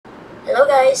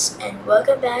guys, and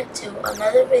welcome back to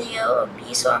another video of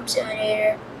Bee Swarm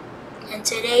Simulator. And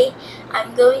today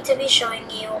I'm going to be showing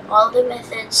you all the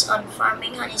methods on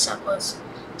farming honeysuckles.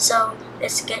 So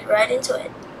let's get right into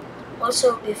it.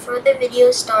 Also, before the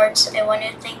video starts, I want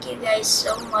to thank you guys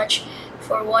so much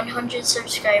for 100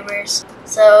 subscribers.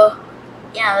 So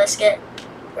yeah, let's get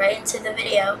right into the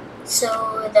video.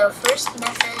 So the first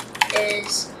method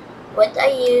is what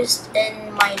I used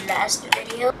in my last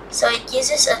video. So it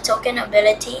uses a token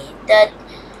ability that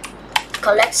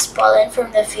collects pollen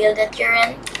from the field that you're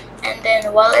in, and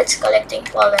then while it's collecting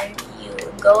pollen, you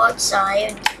go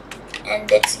outside and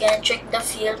it's gonna trick the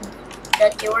field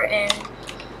that you were in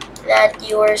that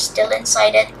you were still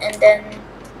inside it, and then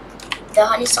the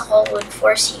honeysuckle would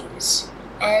force use.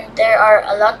 And there are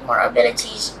a lot more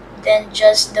abilities than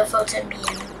just the photon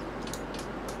beam.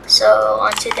 So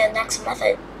on to the next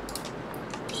method.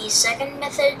 The second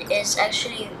method is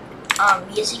actually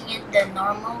using it the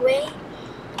normal way,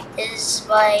 is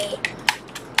by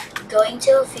going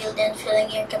to a field and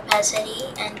filling your capacity,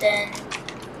 and then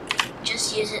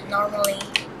just use it normally,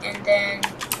 and then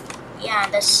yeah,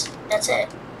 that's it.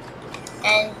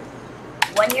 And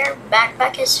when your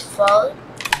backpack is full,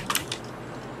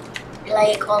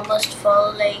 like almost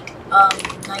full, like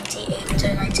 98 to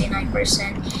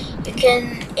 99%, you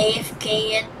can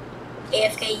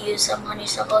AFK use some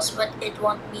honeysuckles, but it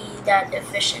won't be that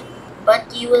efficient.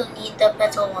 But you will need the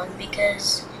petal one,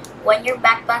 because when your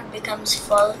backpack becomes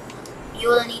full, you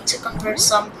will need to convert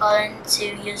some pollen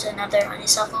to use another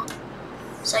honeysuckle.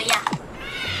 So yeah.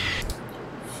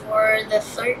 For the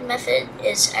third method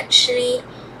is actually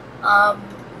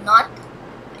not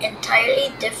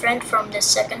entirely different from the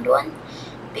second one,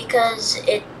 because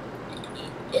it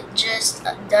just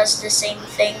does the same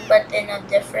thing but in a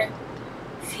different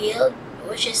field,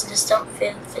 which is the stump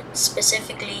field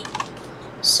specifically.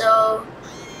 So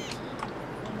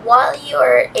while you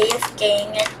are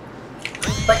AFKing it,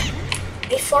 but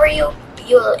before you'll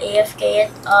AFK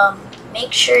it,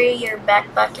 make sure your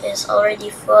backpack is already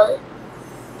full.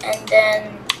 And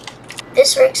then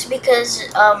this works because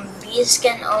bees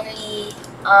can only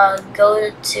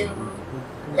go to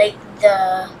like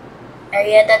the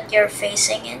area that you're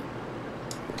facing in,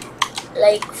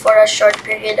 like for a short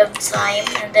period of time,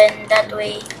 and then that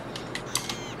way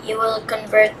you will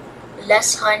convert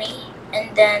less honey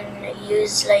and then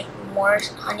use like more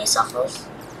honeysuckles.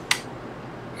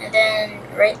 And then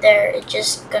right there, it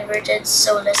just converted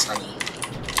so less honey.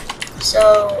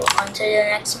 So on to the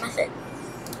next method.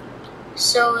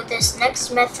 So this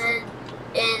next method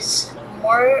is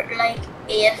more like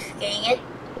AFKing it,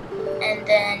 and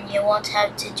then you won't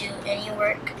have to do any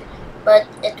work, but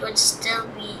it would still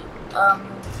be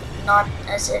not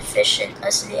as efficient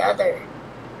as the other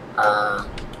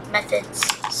methods.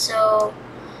 So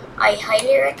I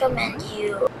highly recommend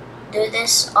you do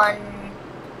this on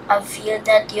a field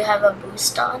that you have a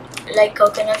boost on, like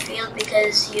coconut field,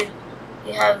 because you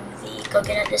have the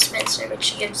coconut dispenser,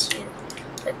 which gives you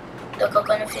the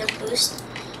coconut field boost,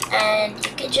 and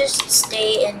you can just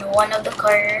stay in one of the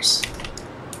corners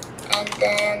and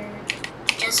then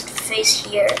just face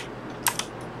here,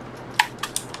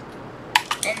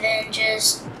 and then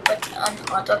just put an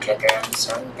auto clicker on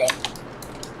something,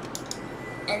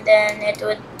 and then it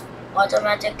would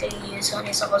automatically use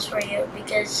honeysuckles for you,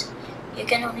 because you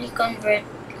can only convert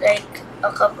like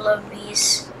a couple of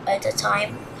bees at a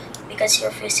time because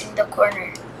you're facing the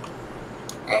corner.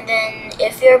 And then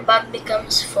if your bag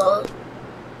becomes full,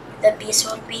 the bees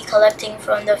won't be collecting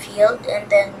from the field, and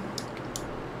then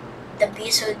the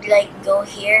bees would like go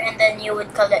here, and then you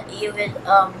would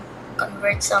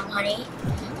convert some honey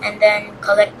and then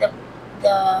collect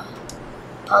the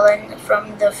pollen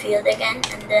from the field again,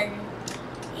 and then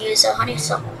use a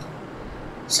honeysuckle.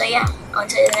 So yeah, on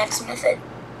to the next method.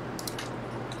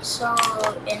 So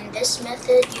in this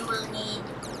method, you will need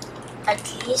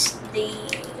at least the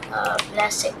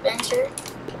plastic planter,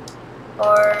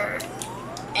 or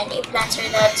any planter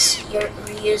that's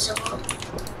reusable,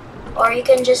 or you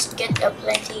can just get a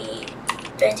plenty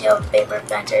of paper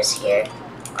planters here,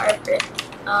 or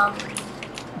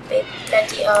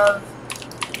plenty of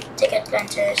ticket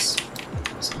planters.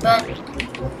 But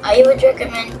I would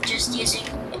recommend just using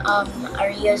a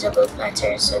reusable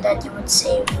planter so that you would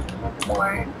save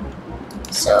more.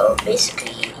 So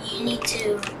basically, you need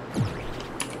to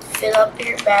fill up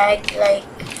your bag, like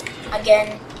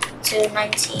again to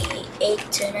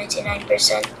 98 to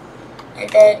 99%, and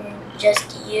then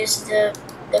just use the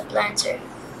planter,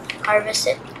 harvest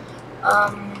it.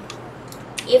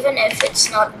 Even if it's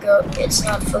not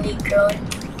fully grown.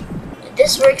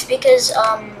 This works because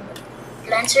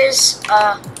planters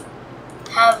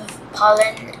have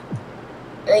pollen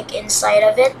like inside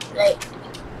of it. Like,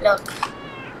 look,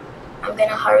 I'm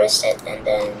gonna harvest it, and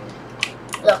then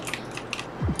look,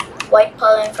 white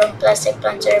pollen from plastic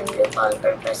planter, blue pollen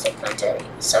from plastic planter.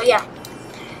 So yeah,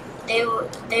 you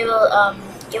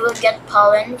will get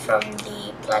pollen from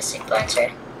the plastic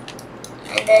planter,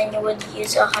 and then you would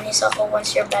use a honeysuckle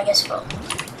once your bag is full.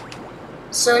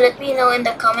 So let me know in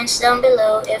the comments down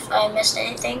below if I missed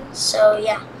anything. So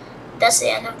yeah, that's the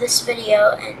end of this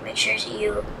video, and make sure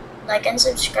you like and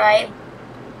subscribe.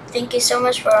 Thank you so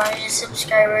much for 100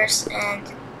 subscribers,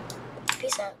 and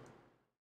peace out.